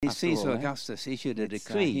Caesar Augustus issued a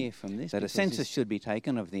decree that a census should be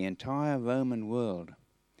taken of the entire Roman world.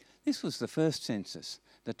 This was the first census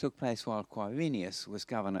that took place while Quirinius was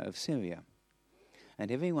governor of Syria,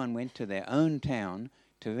 and everyone went to their own town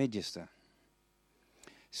to register.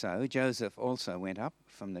 So Joseph also went up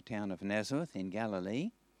from the town of Nazareth in Galilee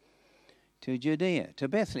to Judea, to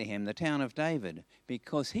Bethlehem, the town of David,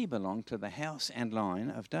 because he belonged to the house and line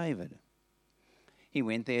of David. He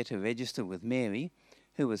went there to register with Mary,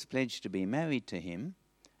 who was pledged to be married to him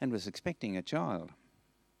and was expecting a child.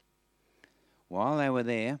 While they were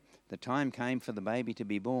there, the time came for the baby to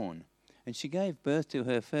be born, and she gave birth to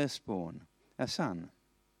her firstborn, a son.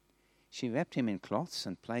 She wrapped him in cloths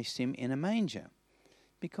and placed him in a manger,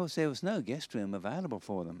 because there was no guest room available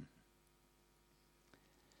for them.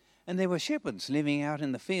 And there were shepherds living out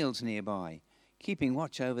in the fields nearby, keeping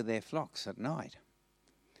watch over their flocks at night.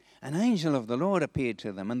 An angel of the Lord appeared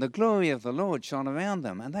to them, and the glory of the Lord shone around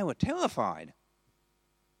them, and they were terrified.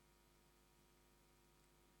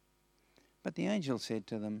 But the angel said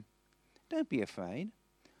to them, "Don't be afraid.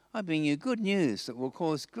 I bring you good news that will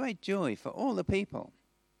cause great joy for all the people.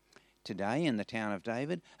 Today in the town of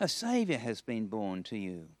David, a Saviour has been born to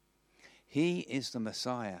you. He is the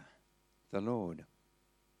Messiah, the Lord.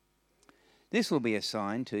 This will be a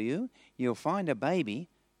sign to you. You'll find a baby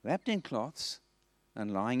wrapped in cloths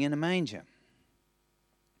and lying in a manger."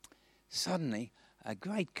 Suddenly, a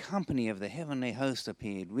great company of the heavenly host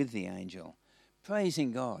appeared with the angel,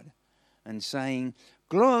 praising God and saying,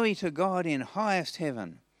 "Glory to God in highest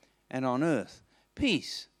heaven, and on earth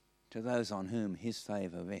peace to those on whom his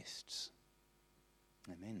favour rests."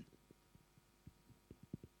 Amen.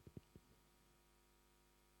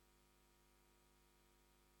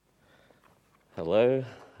 Hello.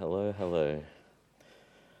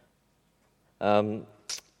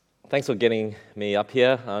 Thanks for getting me up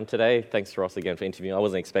here today. Thanks, Ross, again for interviewing. I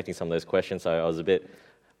wasn't expecting some of those questions, so I was a bit,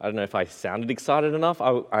 I don't know if I sounded excited enough.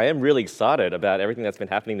 I am really excited about everything that's been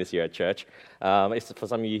happening this year at church. For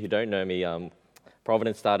some of you who don't know me,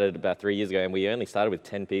 Providence started about 3 years ago, and we only started with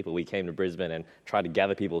 10 people. We came to Brisbane and tried to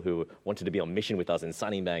gather people who wanted to be on mission with us in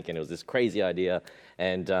Sunnybank, and it was this crazy idea.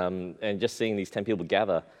 And just seeing these 10 people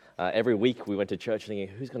gather, every week we went to church thinking,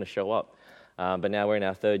 who's going to show up? But now we're in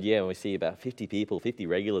our third year, and we see about 50 people, 50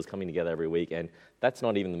 regulars coming together every week, and that's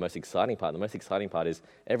not even the most exciting part. The most exciting part is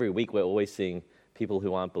every week we're always seeing people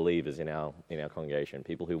who aren't believers in our congregation,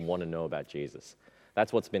 people who want to know about Jesus.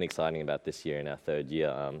 That's what's been exciting about this year in our third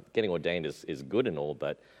year. Getting ordained is good and all,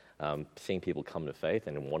 but seeing people come to faith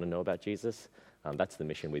and want to know about Jesus, that's the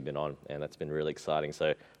mission we've been on, and that's been really exciting.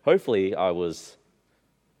 So hopefully I was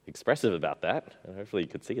expressive about that, and hopefully you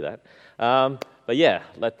could see that. But yeah,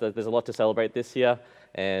 there's a lot to celebrate this year,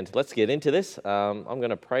 and let's get into this. I'm going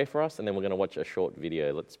to pray for us, and then we're going to watch a short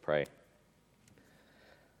video. Let's pray.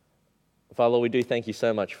 Father, we do thank you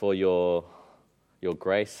so much for your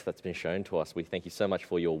grace that's been shown to us. We thank you so much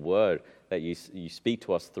for your word, that you speak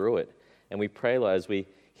to us through it. And we pray, Lord, as we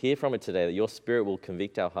hear from it today, that your Spirit will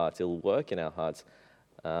convict our hearts, it will work in our hearts,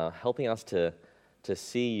 helping us to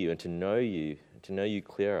see you and to know you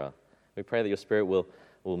clearer. We pray that your Spirit will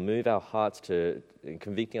move our hearts to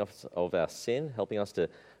convicting us of our sin, helping us to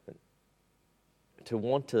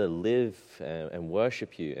want to live and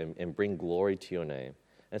worship you and bring glory to your name.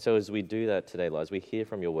 And so as we do that today, Lord, as we hear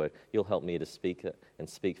from your word, you'll help me to speak it and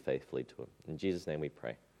speak faithfully to it. In Jesus' name we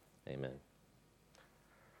pray. Amen.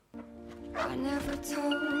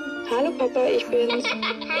 Hallo Papa, ich bin's.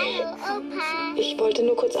 Hallo Opa. Ich wollte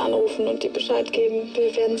nur kurz anrufen und dir Bescheid geben.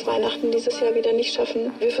 Wir werden es Weihnachten dieses Jahr wieder nicht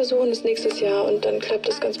schaffen. Wir versuchen es nächstes Jahr und dann klappt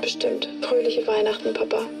es ganz bestimmt. Fröhliche Weihnachten,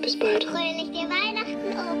 Papa. Bis bald. Fröhliche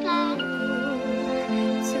Weihnachten, Opa.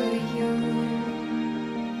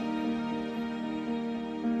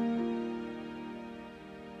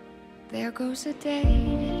 There goes a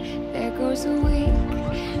day, there goes a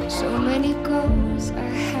week, so many goals I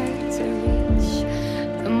had to reach.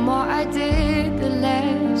 The more I did, the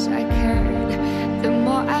less I cared. The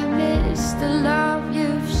more I missed the love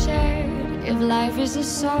you've shared. If life is a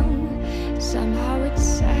song, somehow it's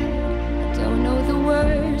sad. I don't know the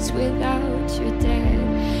words without your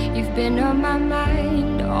dad. You've been on my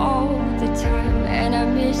mind all the time, and I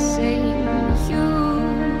miss saying you.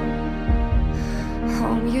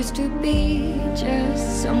 Home used to be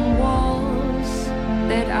just some walls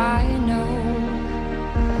that I know,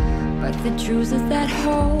 but the truth is that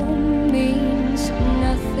home means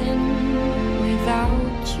nothing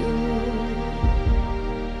without you.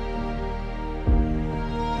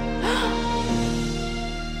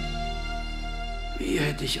 Wie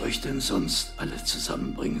hätte ich euch denn sonst alle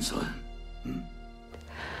zusammenbringen sollen?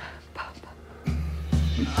 Papa.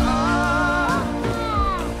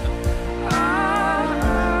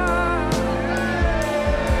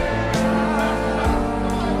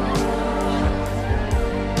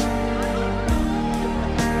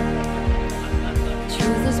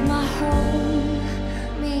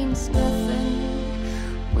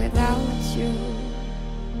 miss you.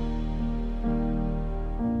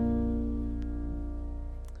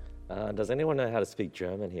 Does anyone know how to speak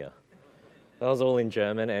German here? That was all in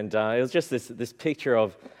German, and it was just this picture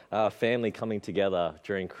of a family coming together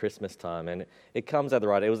during Christmas time, and it comes at the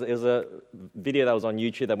right. It was a video that was on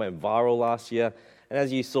YouTube that went viral last year, and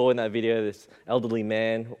as you saw in that video, this elderly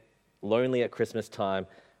man, lonely at Christmas time,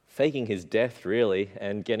 faking his death really,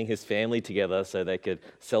 and getting his family together so they could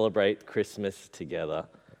celebrate Christmas together.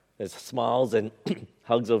 There's smiles and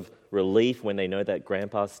hugs of relief when they know that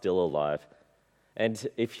Grandpa's still alive. And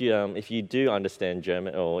if you do understand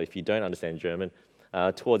German, or if you don't understand German,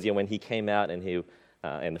 towards the end when he came out and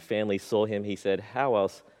the family saw him, he said, "How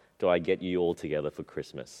else do I get you all together for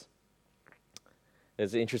Christmas?"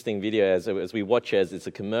 There's an interesting video as we watch as it's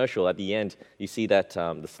a commercial. At the end, you see that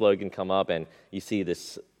the slogan come up, and you see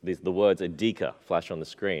the words Edeka flash on the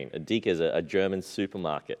screen. Edeka is a German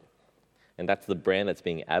supermarket, and that's the brand that's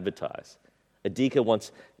being advertised. Edeka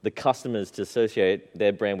wants the customers to associate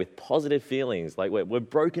their brand with positive feelings, like we're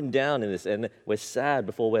broken down in this and we're sad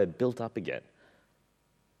before we're built up again.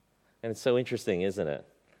 And it's so interesting, isn't it?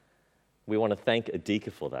 We want to thank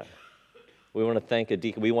Edeka for that. We want to thank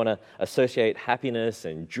Edeka. We want to associate happiness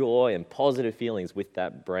and joy and positive feelings with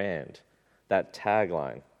that brand, that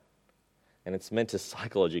tagline. And it's meant to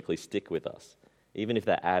psychologically stick with us, even if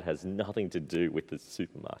that ad has nothing to do with the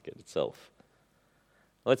supermarket itself.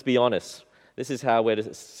 Let's be honest. This is how we're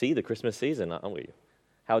to see the Christmas season, aren't we?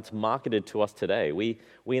 How it's marketed to us today. We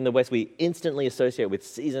in the West, we instantly associate with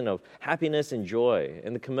season of happiness and joy.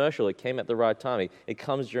 In the commercial, it came at the right time. It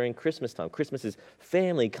comes during Christmas time. Christmas is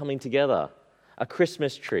family coming together, a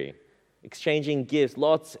Christmas tree, exchanging gifts,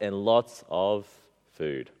 lots and lots of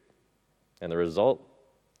food. And the result,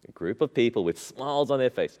 a group of people with smiles on their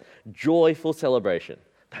face, joyful celebration.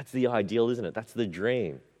 That's the ideal, isn't it? That's the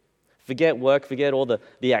dream. Forget work, forget all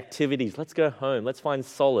the activities. Let's go home. Let's find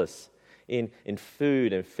solace in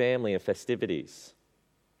food and family and festivities.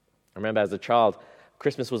 I remember as a child,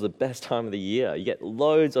 Christmas was the best time of the year. You get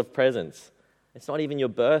loads of presents. It's not even your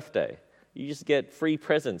birthday. You just get free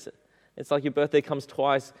presents. It's like your birthday comes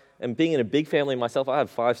twice. And being in a big family myself, I have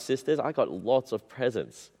 5 sisters. I got lots of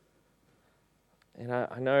presents. And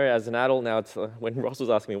I know as an adult now, when Ross was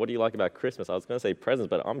asking me, what do you like about Christmas? I was going to say presents,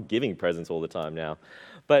 but I'm giving presents all the time now.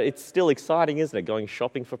 But it's still exciting, isn't it? Going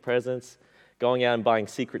shopping for presents, going out and buying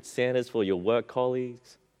secret Santas for your work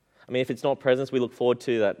colleagues. I mean, if it's not presents, we look forward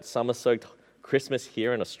to that summer-soaked Christmas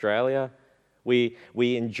here in Australia. We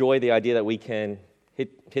enjoy the idea that we can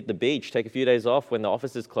hit the beach, take a few days off when the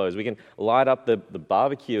office is closed. We can light up the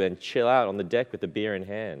barbecue and chill out on the deck with a beer in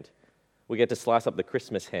hand. We get to slice up the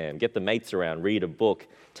Christmas ham, get the mates around, read a book,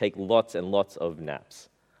 take lots and lots of naps.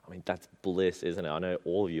 I mean, that's bliss, isn't it? I know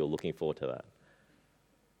all of you are looking forward to that.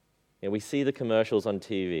 And we see the commercials on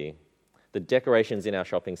TV, the decorations in our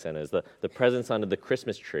shopping centers, the presents under the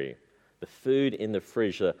Christmas tree, the food in the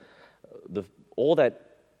fridge, all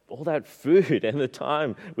that food and the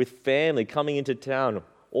time with family coming into town,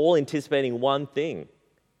 all anticipating one thing.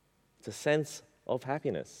 It's a sense of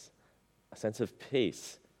happiness, a sense of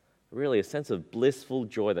peace. Really, a sense of blissful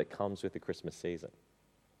joy that comes with the Christmas season.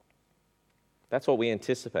 That's what we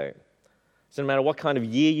anticipate. So no matter what kind of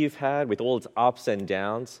year you've had, with all its ups and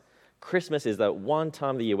downs, Christmas is that one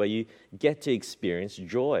time of the year where you get to experience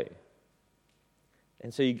joy.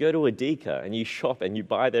 And so you go to Edeka and you shop and you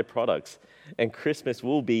buy their products, and Christmas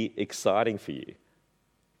will be exciting for you.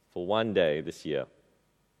 For one day this year,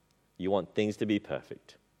 you want things to be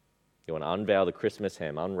perfect. You want to unveil the Christmas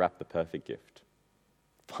ham, unwrap the perfect gift.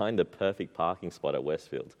 Find the perfect parking spot at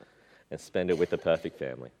Westfield and spend it with the perfect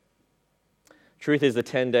family. Truth is, the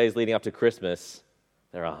 10 days leading up to Christmas,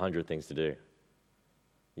 there are 100 things to do.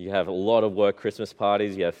 You have a lot of work Christmas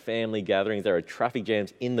parties, you have family gatherings, there are traffic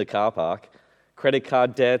jams in the car park, credit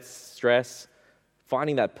card debts, stress,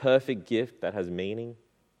 finding that perfect gift that has meaning.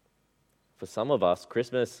 For some of us,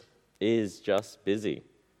 Christmas is just busy.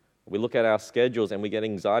 We look at our schedules and we get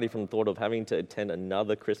anxiety from the thought of having to attend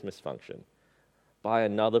another Christmas function, buy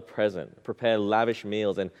another present, prepare lavish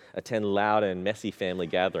meals, and attend loud and messy family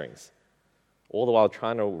gatherings, all the while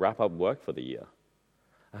trying to wrap up work for the year.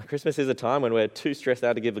 Christmas is a time when we're too stressed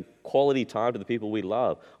out to give quality time to the people we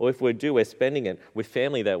love. Or if we do, we're spending it with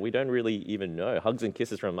family that we don't really even know, hugs and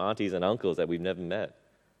kisses from aunties and uncles that we've never met.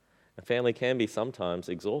 And family can be sometimes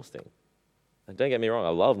exhausting. And don't get me wrong, I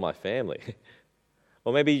love my family.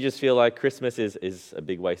 Or maybe you just feel like Christmas is a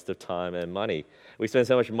big waste of time and money. We spend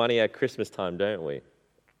so much money at Christmas time, don't we?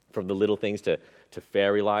 From the little things to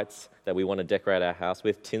fairy lights that we want to decorate our house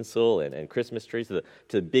with, tinsel and Christmas trees, to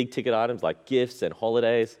the big ticket items like gifts and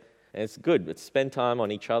holidays. And it's good. It's spend time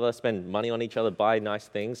on each other, spend money on each other, buy nice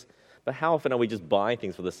things. But how often are we just buying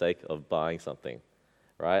things for the sake of buying something,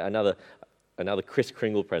 right? Another Kris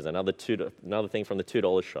Kringle present, another thing from the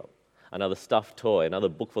 $2 shop, another stuffed toy, another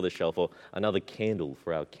book for the shelf, or another candle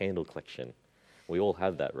for our candle collection. We all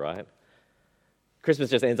have that, right? Christmas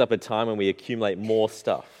just ends up a time when we accumulate more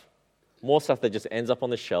stuff that just ends up on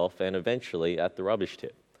the shelf and eventually at the rubbish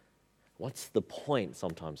tip. What's the point,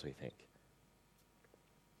 sometimes we think?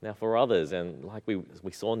 Now, for others, and like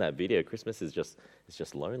we saw in that video, Christmas is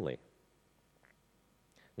just lonely.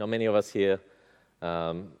 Not many of us here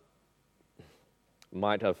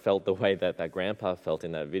might have felt the way that Grandpa felt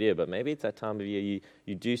in that video, but maybe it's that time of year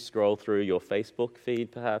you do scroll through your Facebook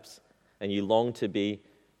feed, perhaps, and you long to be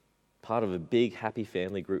part of a big, happy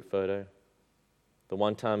family group photo. The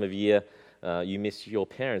one time of year you miss your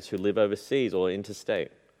parents who live overseas or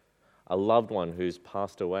interstate, a loved one who's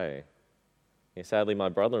passed away. Sadly, my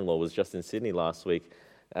brother-in-law was just in Sydney last week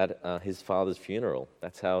at his father's funeral.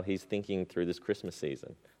 That's how he's thinking through this Christmas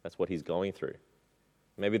season. That's what he's going through.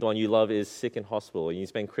 Maybe the one you love is sick in hospital, and you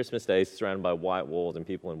spend Christmas days surrounded by white walls and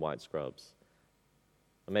people in white scrubs.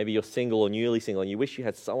 Or maybe you're single or newly single, and you wish you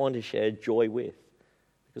had someone to share joy with,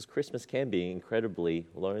 because Christmas can be incredibly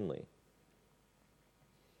lonely.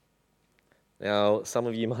 Now, some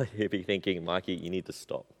of you might be thinking, Mikey, you need to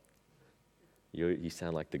stop. You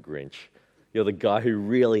sound like the Grinch. You're the guy who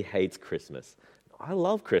really hates Christmas. I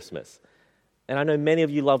love Christmas. And I know many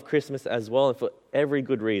of you love Christmas as well, and for every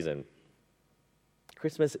good reason.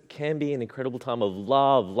 Christmas can be an incredible time of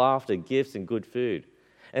love, laughter, gifts, and good food.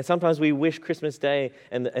 And sometimes we wish Christmas Day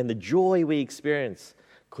and the joy we experience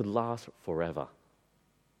could last forever.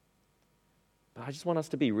 But I just want us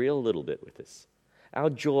to be real a little bit with this. Our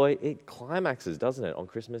joy, it climaxes, doesn't it, on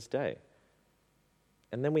Christmas Day?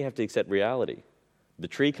 And then we have to accept reality. The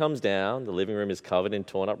tree comes down, the living room is covered in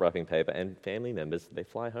torn up wrapping paper, and family members, they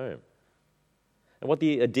fly home. And what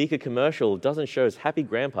the Adika commercial doesn't show is happy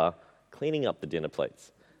grandpa cleaning up the dinner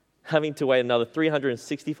plates, having to wait another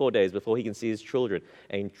 364 days before he can see his children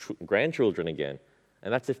and grandchildren again.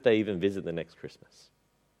 And that's if they even visit the next Christmas.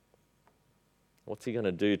 What's he going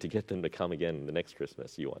to do to get them to come again the next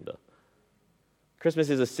Christmas, you wonder? Christmas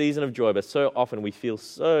is a season of joy, but so often we feel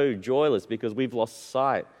so joyless because we've lost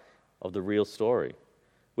sight of the real story.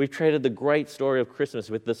 We've traded the great story of Christmas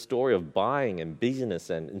with the story of buying and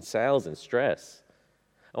busyness and sales and stress.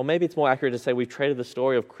 Or maybe it's more accurate to say we've traded the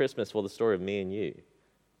story of Christmas for the story of me and you,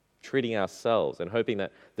 treating ourselves and hoping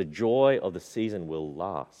that the joy of the season will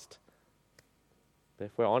last. But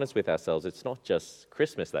if we're honest with ourselves, it's not just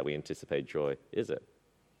Christmas that we anticipate joy, is it?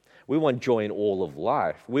 We want joy in all of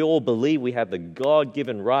life. We all believe we have the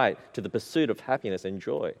God-given right to the pursuit of happiness and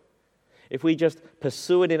joy. If we just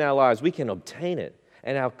pursue it in our lives, we can obtain it.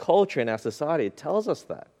 And our culture and our society tells us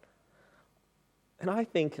that. And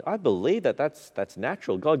I believe that that's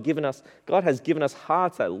natural. God has given us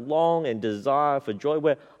hearts that long and desire for joy.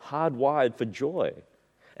 We're hardwired for joy.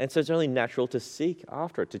 And so it's only natural to seek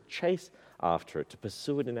after it, to chase after it, to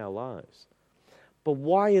pursue it in our lives. But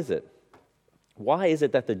why is it? Why is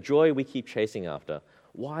it that the joy we keep chasing after,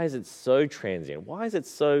 why is it so transient? Why is it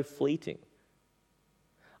so fleeting?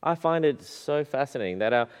 I find it so fascinating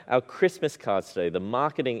that our Christmas cards today, the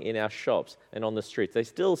marketing in our shops and on the streets, they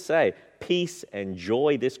still say peace and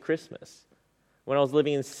joy this Christmas. When I was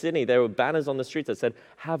living in Sydney, there were banners on the streets that said,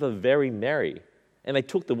 have a very merry. And they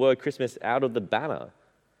took the word Christmas out of the banner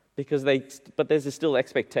but there's this still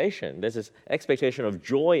expectation. There's this expectation of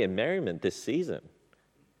joy and merriment this season.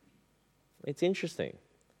 It's interesting.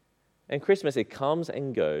 And Christmas, it comes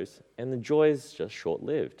and goes, and the joy is just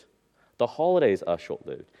short-lived. The holidays are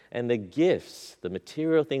short-lived, and the gifts, the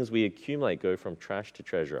material things we accumulate go from trash to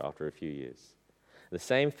treasure after a few years. The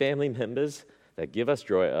same family members that give us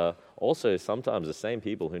joy are also sometimes the same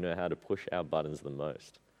people who know how to push our buttons the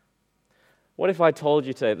most. What if I told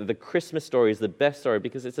you today that the Christmas story is the best story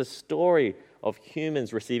because it's a story of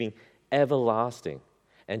humans receiving everlasting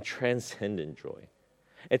and transcendent joy?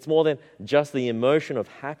 It's more than just the emotion of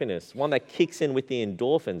happiness, one that kicks in with the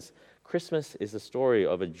endorphins. Christmas is the story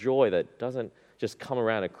of a joy that doesn't just come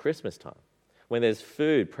around at Christmas time, when there's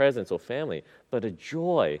food, presents, or family, but a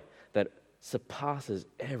joy that surpasses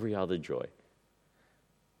every other joy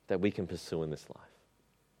that we can pursue in this life.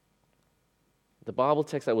 The Bible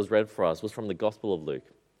text that was read for us was from the Gospel of Luke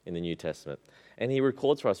in the New Testament, and he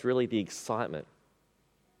records for us really the excitement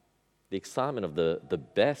of the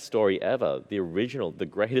best story ever, the original, the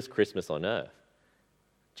greatest Christmas on earth.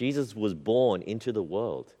 Jesus was born into the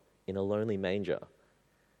world in a lonely manger.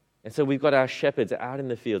 And so we've got our shepherds out in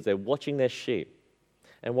the fields. They're watching their sheep.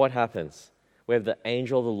 And what happens? We have the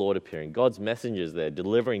angel of the Lord appearing. God's messengers there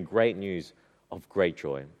delivering great news of great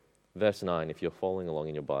joy. Verse 9, if you're following along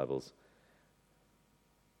in your Bibles.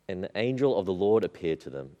 And the angel of the Lord appeared to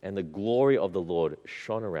them, and the glory of the Lord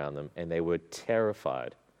shone around them, and they were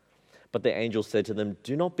terrified. But the angel said to them,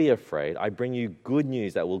 "Do not be afraid. I bring you good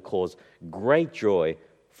news that will cause great joy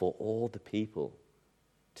for all the people.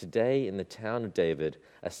 Today in the town of David,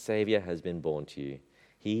 a Savior has been born to you.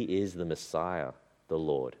 He is the Messiah, the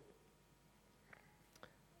Lord."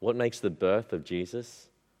 What makes the birth of Jesus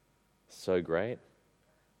so great?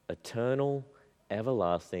 Eternal,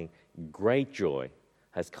 everlasting, great joy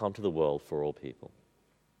has come to the world for all people.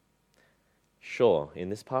 Sure, in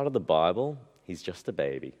this part of the Bible, he's just a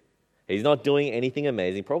baby. He's not doing anything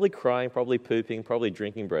amazing, probably crying, probably pooping, probably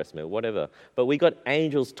drinking breast milk, whatever. But we got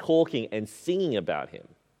angels talking and singing about him,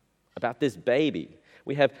 about this baby.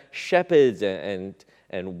 We have shepherds and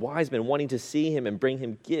wise men wanting to see him and bring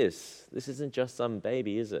him gifts. This isn't just some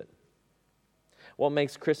baby, is it? What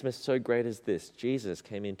makes Christmas so great is this: Jesus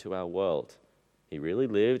came into our world. He really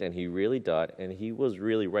lived and he really died and he was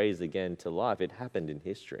really raised again to life. It happened in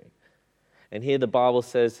history. And here the Bible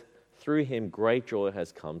says, through him great joy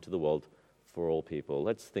has come to the world for all people.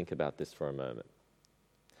 Let's think about this for a moment.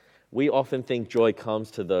 We often think joy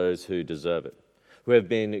comes to those who deserve it, who have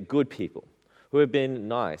been good people, who have been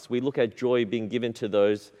nice. We look at joy being given to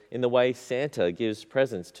those in the way Santa gives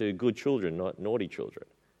presents to good children, not naughty children.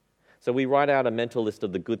 So we write out a mental list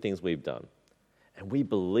of the good things we've done. And we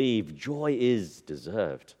believe joy is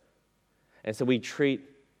deserved. And so we treat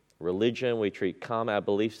religion, we treat karma, our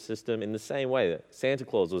belief system, in the same way that Santa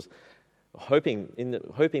Claus was hoping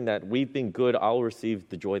that we've been good, I'll receive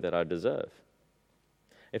the joy that I deserve.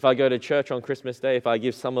 If I go to church on Christmas Day, if I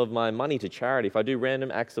give some of my money to charity, if I do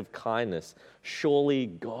random acts of kindness, surely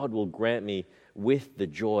God will grant me with the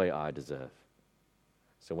joy I deserve.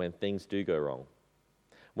 So when things do go wrong,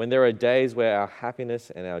 when there are days where our happiness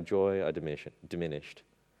and our joy are diminished,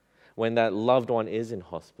 when that loved one is in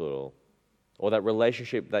hospital, or that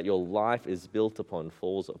relationship that your life is built upon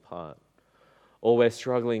falls apart, or we're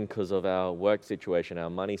struggling because of our work situation, our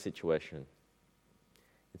money situation,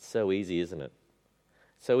 it's so easy, isn't it?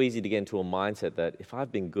 So easy to get into a mindset that if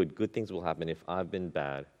I've been good, good things will happen. If I've been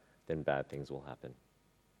bad, then bad things will happen.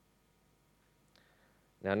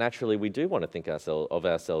 Now, naturally, we do want to think of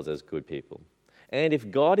ourselves as good people. And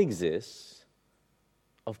if God exists,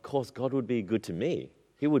 of course, God would be good to me.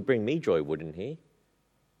 He would bring me joy, wouldn't he?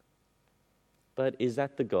 But is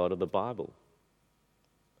that the God of the Bible?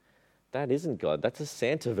 That isn't God. That's a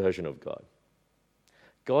Santa version of God.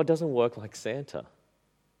 God doesn't work like Santa.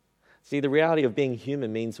 See, the reality of being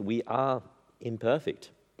human means we are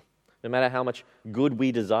imperfect. No matter how much good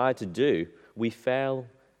we desire to do, we fail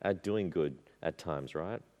at doing good at times,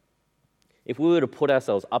 right? If we were to put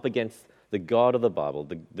ourselves up against the God of the Bible,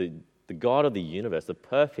 the God of the universe, the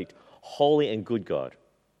perfect, holy, and good God,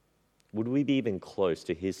 would we be even close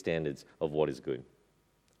to his standards of what is good?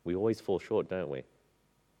 We always fall short, don't we?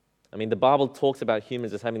 I mean, the Bible talks about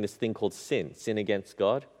humans as having this thing called sin against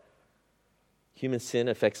God. Human sin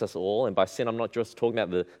affects us all, and by sin, I'm not just talking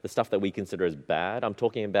about the stuff that we consider as bad. I'm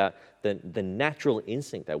talking about the natural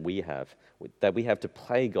instinct that we have to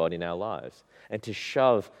play God in our lives and to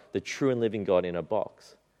shove the true and living God in a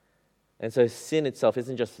box. And so sin itself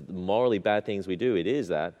isn't just morally bad things we do, it is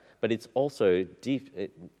that, but it's also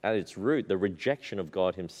deep at its root, the rejection of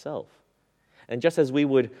God himself. And just as we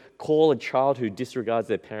would call a child who disregards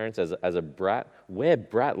their parents as a brat, we're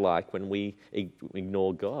brat-like when we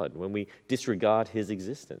ignore God, when we disregard his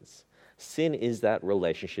existence. Sin is that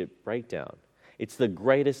relationship breakdown. It's the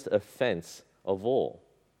greatest offense of all.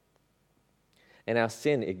 And our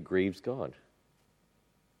sin, it grieves God.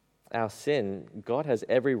 Our sin, God has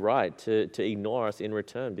every right to ignore us in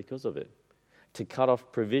return because of it, to cut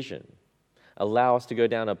off provision, allow us to go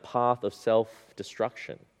down a path of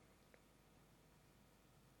self-destruction.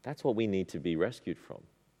 That's what we need to be rescued from.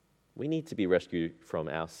 We need to be rescued from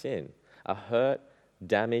our sin, a hurt,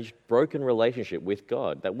 damaged, broken relationship with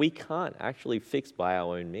God that we can't actually fix by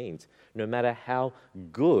our own means, no matter how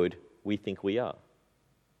good we think we are.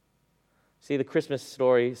 See, the Christmas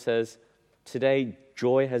story says, today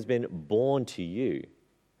joy has been born to you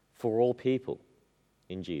for all people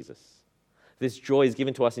in Jesus. This joy is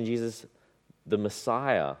given to us in Jesus, the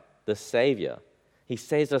Messiah, the Savior. He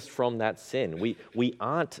saves us from that sin. We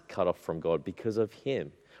aren't cut off from God because of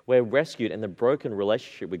him. We're rescued and the broken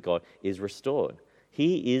relationship with God is restored.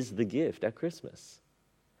 He is the gift at Christmas.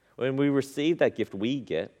 When we receive that gift, we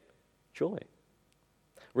get joy.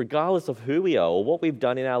 Regardless of who we are or what we've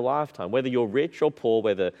done in our lifetime, whether you're rich or poor,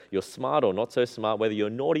 whether you're smart or not so smart, whether you're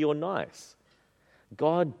naughty or nice,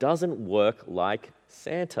 God doesn't work like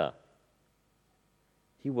Santa.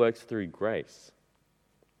 He works through grace.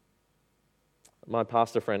 My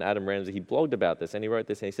pastor friend Adam Ramsey, he blogged about this and he wrote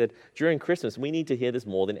this and he said, during Christmas, we need to hear this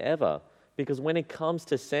more than ever because when it comes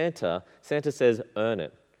to Santa, Santa says, earn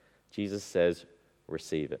it. Jesus says,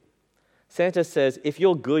 receive it. Santa says, if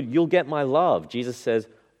you're good, you'll get my love. Jesus says,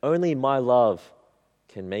 only my love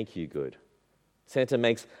can make you good. Santa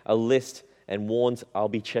makes a list and warns, I'll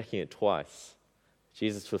be checking it twice.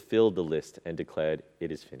 Jesus fulfilled the list and declared,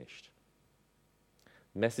 it is finished.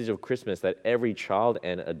 The message of Christmas that every child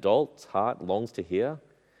and adult's heart longs to hear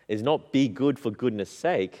is not be good for goodness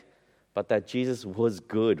sake, but that Jesus was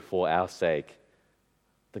good for our sake.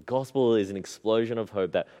 The gospel is an explosion of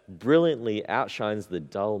hope that brilliantly outshines the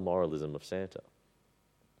dull moralism of Santa.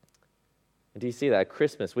 And do you see that? At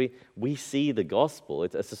Christmas, we see the gospel.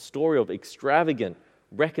 It's a story of extravagant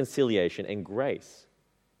reconciliation and grace.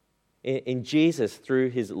 In Jesus, through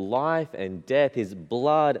his life and death, his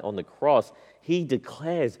blood on the cross, he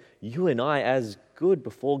declares you and I as good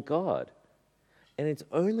before God. And it's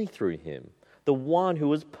only through him, the one who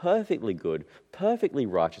was perfectly good, perfectly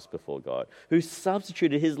righteous before God, who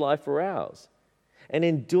substituted his life for ours. And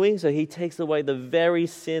in doing so, he takes away the very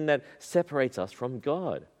sin that separates us from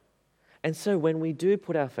God. And so when we do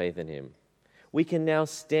put our faith in him, we can now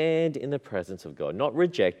stand in the presence of God, not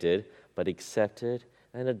rejected, but accepted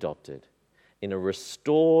and adopted in a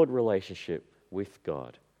restored relationship with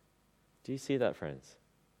God. Do you see that, friends?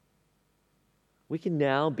 We can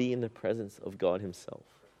now be in the presence of God himself.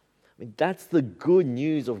 I mean, that's the good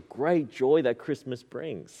news of great joy that Christmas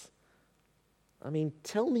brings. I mean,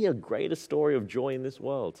 tell me a greater story of joy in this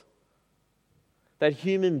world. That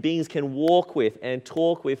human beings can walk with and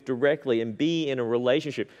talk with directly and be in a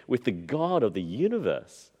relationship with the God of the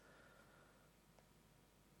universe.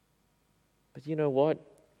 But you know what?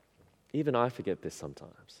 Even I forget this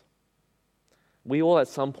sometimes. We all at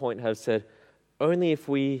some point have said, only if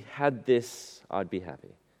we had this, I'd be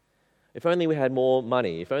happy. If only we had more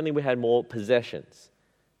money. If only we had more possessions.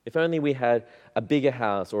 If only we had a bigger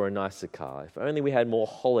house or a nicer car. If only we had more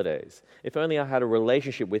holidays. If only I had a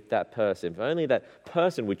relationship with that person. If only that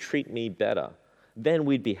person would treat me better, then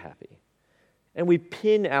we'd be happy. And we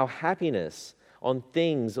pin our happiness on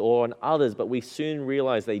things or on others, but we soon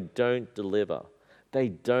realize they don't deliver. They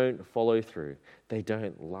don't follow through. They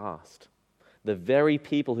don't last. The very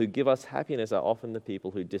people who give us happiness are often the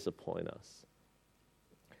people who disappoint us.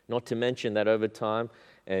 Not to mention that over time,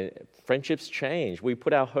 friendships change. We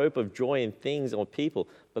put our hope of joy in things or people,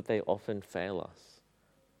 but they often fail us.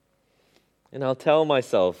 And I'll tell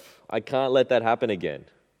myself, I can't let that happen again.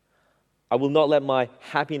 I will not let my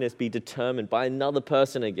happiness be determined by another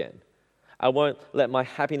person again. I won't let my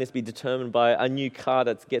happiness be determined by a new car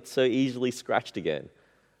that gets so easily scratched again.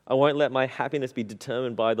 I won't let my happiness be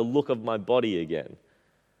determined by the look of my body again.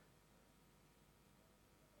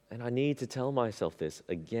 And I need to tell myself this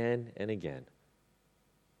again and again.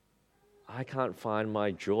 I can't find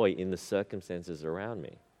my joy in the circumstances around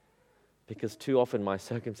me because too often my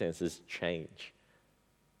circumstances change.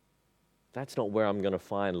 That's not where I'm going to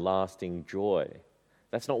find lasting joy.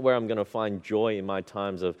 That's not where I'm going to find joy in my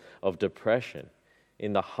times of depression,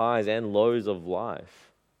 in the highs and lows of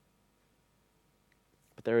life.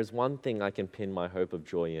 But there is one thing I can pin my hope of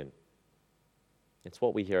joy in. It's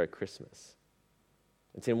what we hear at Christmas.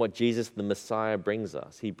 It's in what Jesus, the Messiah, brings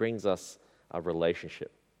us. He brings us a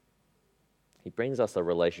relationship. He brings us a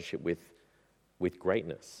relationship with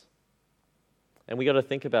greatness. And we got to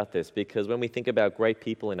think about this because when we think about great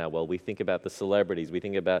people in our world, we think about the celebrities, we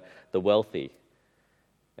think about the wealthy.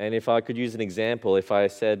 And if I could use an example, if I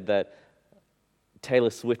said that Taylor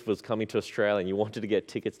Swift was coming to Australia and you wanted to get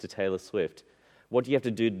tickets to Taylor Swift, what do you have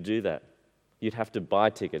to do that? You'd have to buy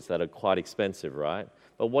tickets that are quite expensive, right?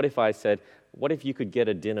 But what if I said, what if you could get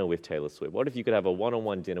a dinner with Taylor Swift? What if you could have a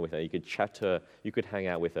one-on-one dinner with her? You could chat to her, you could hang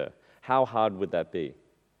out with her. How hard would that be?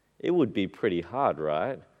 It would be pretty hard,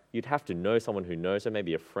 right? You'd have to know someone who knows her,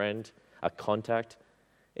 maybe a friend, a contact.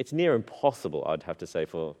 It's near impossible, I'd have to say,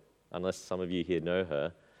 unless some of you here know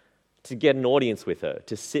her, to get an audience with her,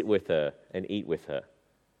 to sit with her and eat with her.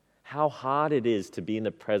 How hard it is to be in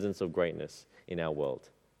the presence of greatness in our world.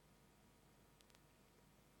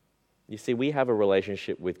 You see, we have a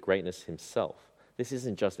relationship with greatness himself. This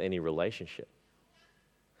isn't just any relationship.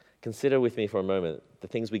 Consider with me for a moment the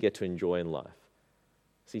things we get to enjoy in life.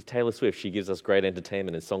 See, Taylor Swift, she gives us great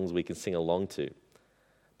entertainment and songs we can sing along to.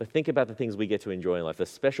 But think about the things we get to enjoy in life, the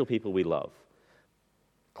special people we love.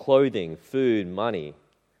 Clothing, food, money.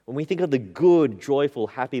 When we think of the good, joyful,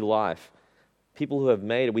 happy life, people who have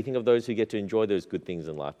made it, we think of those who get to enjoy those good things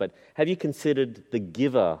in life. But have you considered the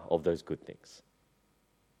giver of those good things?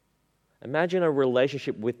 Imagine a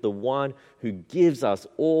relationship with the one who gives us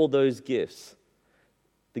all those gifts.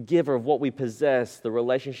 the giver of what we possess, the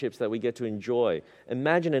relationships that we get to enjoy.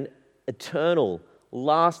 Imagine an eternal,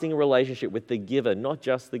 lasting relationship with the giver, not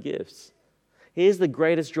just the gifts. Here's the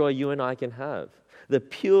greatest joy you and I can have. The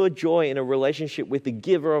pure joy in a relationship with the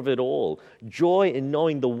giver of it all. Joy in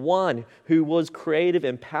knowing the one who was creative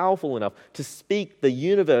and powerful enough to speak the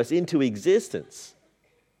universe into existence.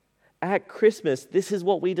 At Christmas, this is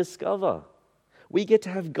what we discover. We get to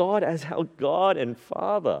have God as our God and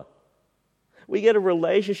Father. We get a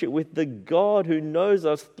relationship with the God who knows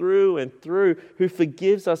us through and through, who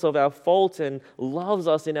forgives us of our faults and loves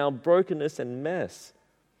us in our brokenness and mess.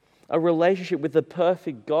 A relationship with the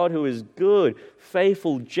perfect God who is good,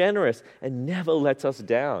 faithful, generous, and never lets us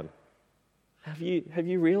down. Have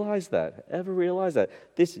you realized that? Ever realized that?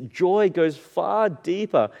 This joy goes far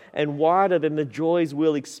deeper and wider than the joys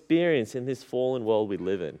we'll experience in this fallen world we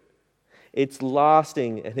live in. It's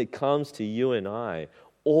lasting, and it comes to you and I,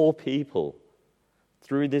 all people,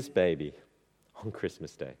 through this baby on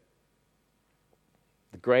Christmas Day.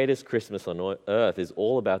 The greatest Christmas on earth is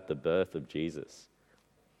all about the birth of Jesus.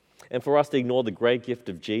 And for us to ignore the great gift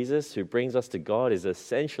of Jesus, who brings us to God, is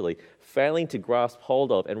essentially failing to grasp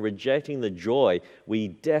hold of and rejecting the joy we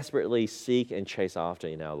desperately seek and chase after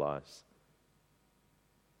in our lives.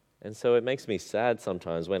 And so it makes me sad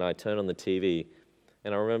sometimes when I turn on the TV,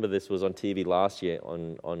 and I remember this was on TV last year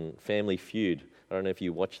on Family Feud. I don't know if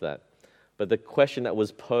you watched that. But the question that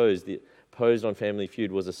was posed on Family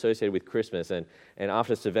Feud was associated with Christmas. And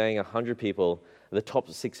after surveying 100 people, the top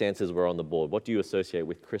 6 answers were on the board. What do you associate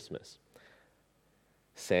with Christmas?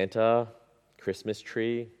 Santa, Christmas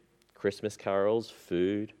tree, Christmas carols,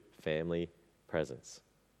 food, family, presents.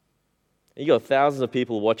 And you got thousands of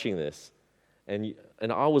people watching this. And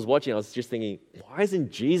I was watching, I was just thinking, why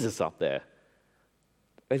isn't Jesus up there?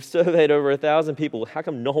 They've surveyed over 1,000 people. How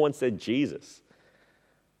come no one said Jesus?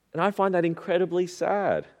 And I find that incredibly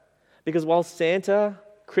sad. Because while Santa,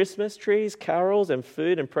 Christmas trees, carols, and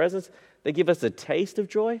food and presents, they give us a taste of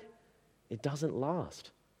joy, it doesn't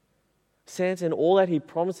last. Santa and all that he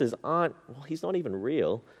promises he's not even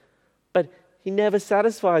real, but he never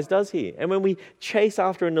satisfies, does he? And when we chase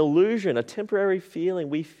after an illusion, a temporary feeling,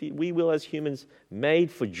 we will, as humans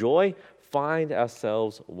made for joy, find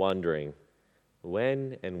ourselves wondering,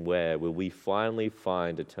 when and where will we finally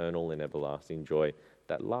find eternal and everlasting joy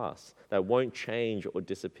that lasts, that won't change or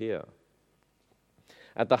disappear?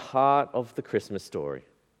 At the heart of the Christmas story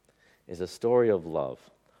is a story of love,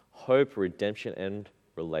 hope, redemption, and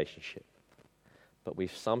relationship. But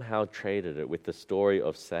we've somehow traded it with the story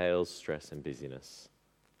of sales, stress, and busyness.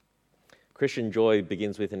 Christian joy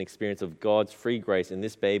begins with an experience of God's free grace in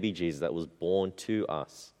this baby Jesus that was born to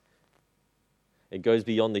us. It goes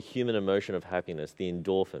beyond the human emotion of happiness, the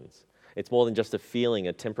endorphins. It's more than just a feeling,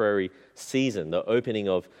 a temporary season, the opening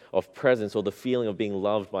of presents, or the feeling of being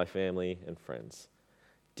loved by family and friends.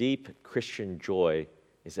 Deep Christian joy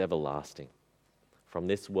is everlasting, from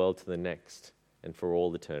this world to the next and for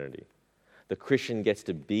all eternity. The Christian gets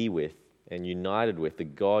to be with and united with the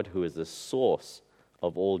God who is the source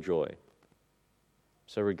of all joy.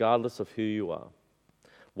 So regardless of who you are,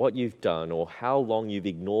 what you've done, or how long you've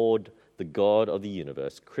ignored the God of the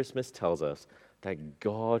universe, Christmas tells us that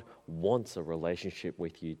God wants a relationship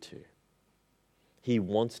with you too. He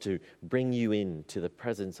wants to bring you into the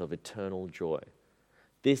presence of eternal joy.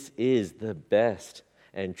 This is the best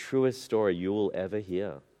and truest story you will ever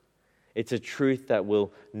hear. It's a truth that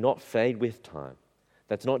will not fade with time,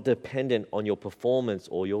 that's not dependent on your performance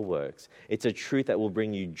or your works. It's a truth that will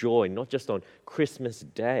bring you joy, not just on Christmas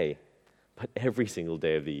Day, but every single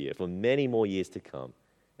day of the year, for many more years to come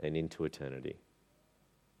and into eternity.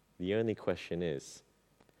 The only question is,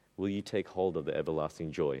 will you take hold of the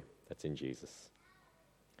everlasting joy that's in Jesus?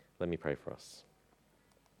 Let me pray for us.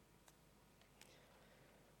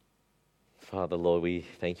 Father, Lord, we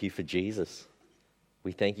thank you for Jesus.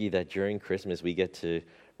 We thank you that during Christmas we get to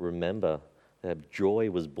remember that joy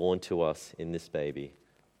was born to us in this baby.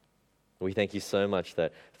 We thank you so much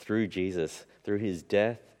that through Jesus, through his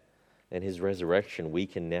death and his resurrection, we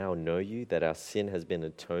can now know you, that our sin has been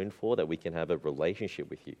atoned for, that we can have a relationship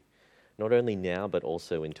with you, not only now but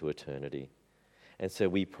also into eternity. And so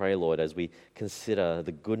we pray, Lord, as we consider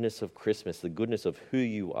the goodness of Christmas, the goodness of who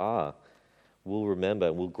you are, we'll remember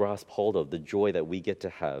and we'll grasp hold of the joy that we get to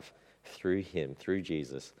have through him, through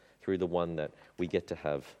Jesus, through the one that we get to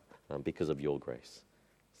have because of your grace.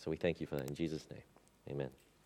 So we thank you for that in Jesus' name. Amen.